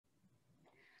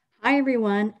Hi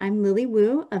everyone, I'm Lily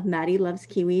Wu of Maddie Loves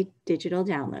Kiwi Digital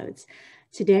Downloads.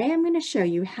 Today I'm going to show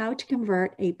you how to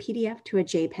convert a PDF to a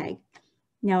JPEG.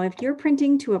 Now if you're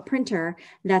printing to a printer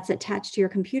that's attached to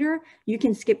your computer, you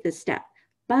can skip this step.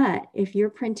 But if you're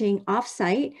printing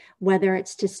offsite, whether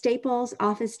it's to Staples,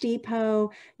 Office Depot,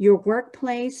 your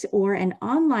workplace, or an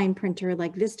online printer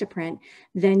like Vistaprint,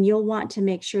 then you'll want to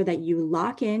make sure that you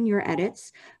lock in your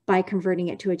edits by converting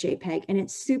it to a JPEG. And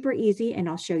it's super easy, and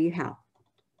I'll show you how.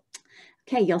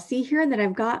 Okay, you'll see here that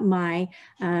I've got my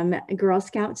Girl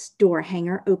Scouts door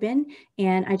hanger open,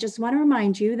 and I just want to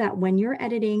remind you that when you're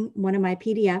editing one of my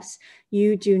PDFs,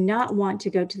 you do not want to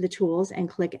go to the tools and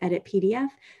click Edit PDF.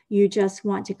 You just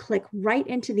want to click right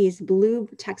into these blue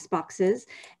text boxes,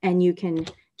 and you can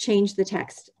change the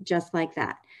text just like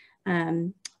that.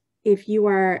 If you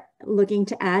are looking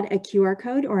to add a QR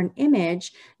code or an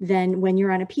image, then when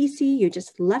you're on a PC, you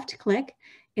just left click.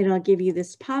 It'll give you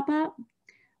this pop-up.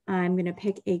 I'm going to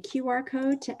pick a QR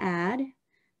code to add.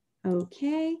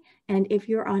 Okay. And if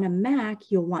you're on a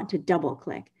Mac, you'll want to double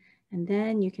click. And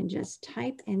then you can just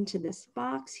type into this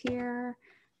box here.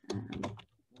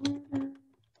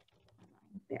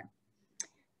 There.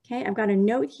 Okay, I've got a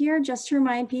note here just to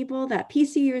remind people that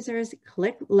PC users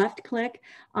left click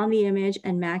on the image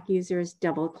and Mac users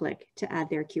double click to add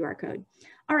their QR code.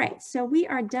 All right, so we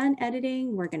are done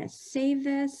editing. We're going to save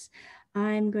this.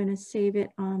 I'm going to save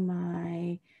it on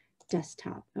my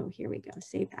desktop. Oh, here we go.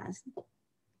 Save as.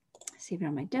 Save it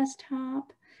on my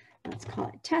desktop. Let's call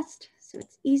it test so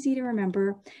it's easy to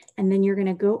remember. And then you're going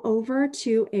to go over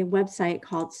to a website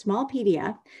called Small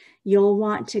PDF. You'll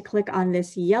want to click on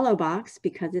this yellow box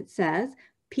because it says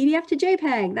PDF to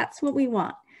JPEG. That's what we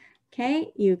want.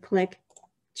 Okay, you click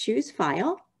choose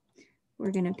file.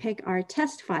 We're going to pick our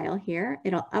test file here.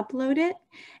 It'll upload it,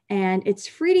 and it's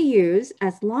free to use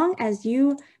as long as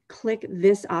you click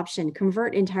this option,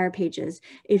 convert entire pages.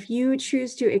 If you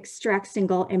choose to extract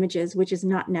single images, which is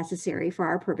not necessary for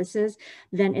our purposes,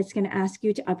 then it's going to ask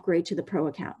you to upgrade to the Pro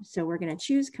account. So we're going to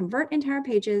choose convert entire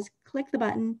pages, click the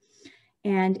button,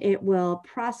 and it will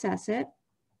process it.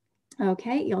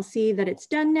 Okay, you'll see that it's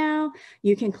done now.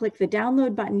 You can click the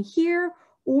download button here,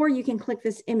 or you can click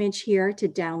this image here to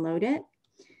download it.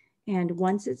 And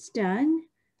once it's done,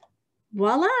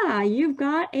 voila, you've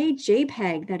got a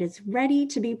JPEG that is ready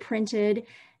to be printed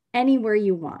anywhere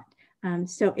you want.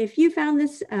 So if you found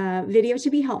this video to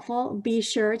be helpful, be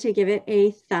sure to give it a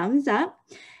thumbs up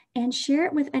and share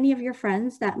it with any of your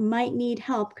friends that might need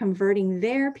help converting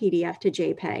their PDF to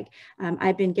JPEG.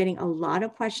 I've been getting a lot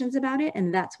of questions about it,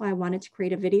 and that's why I wanted to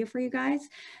create a video for you guys.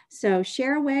 So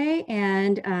share away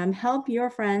and help your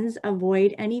friends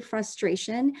avoid any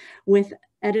frustration with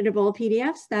editable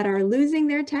PDFs that are losing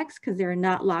their text because they're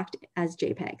not locked as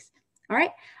JPEGs. All right,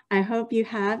 I hope you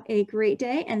have a great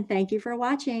day and thank you for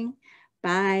watching.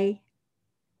 Bye.